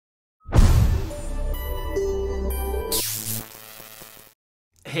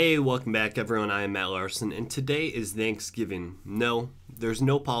Hey, welcome back, everyone. I am Matt Larson, and today is Thanksgiving. No, there's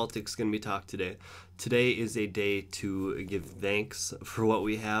no politics going to be talked today. Today is a day to give thanks for what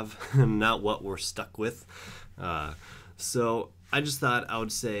we have, not what we're stuck with. So I just thought I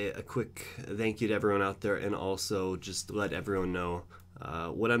would say a quick thank you to everyone out there, and also just let everyone know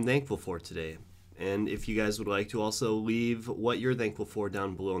what I'm thankful for today. And if you guys would like to also leave what you're thankful for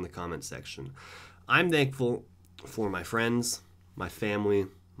down below in the comment section. I'm thankful for my friends, my family,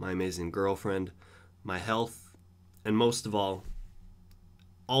 my amazing girlfriend, my health, and most of all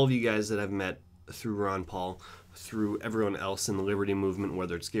of you guys that I've met through Ron Paul, through everyone else in the Liberty Movement,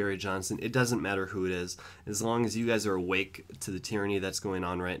 whether it's Gary Johnson, it doesn't matter who it is. As long as you guys are awake to the tyranny that's going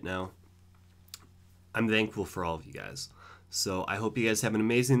on right now, I'm thankful for all of you guys. So I hope you guys have an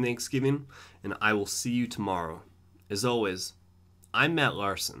amazing Thanksgiving, and I will see you tomorrow. As always, I'm Matt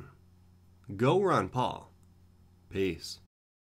Larson. Go Ron Paul. Peace.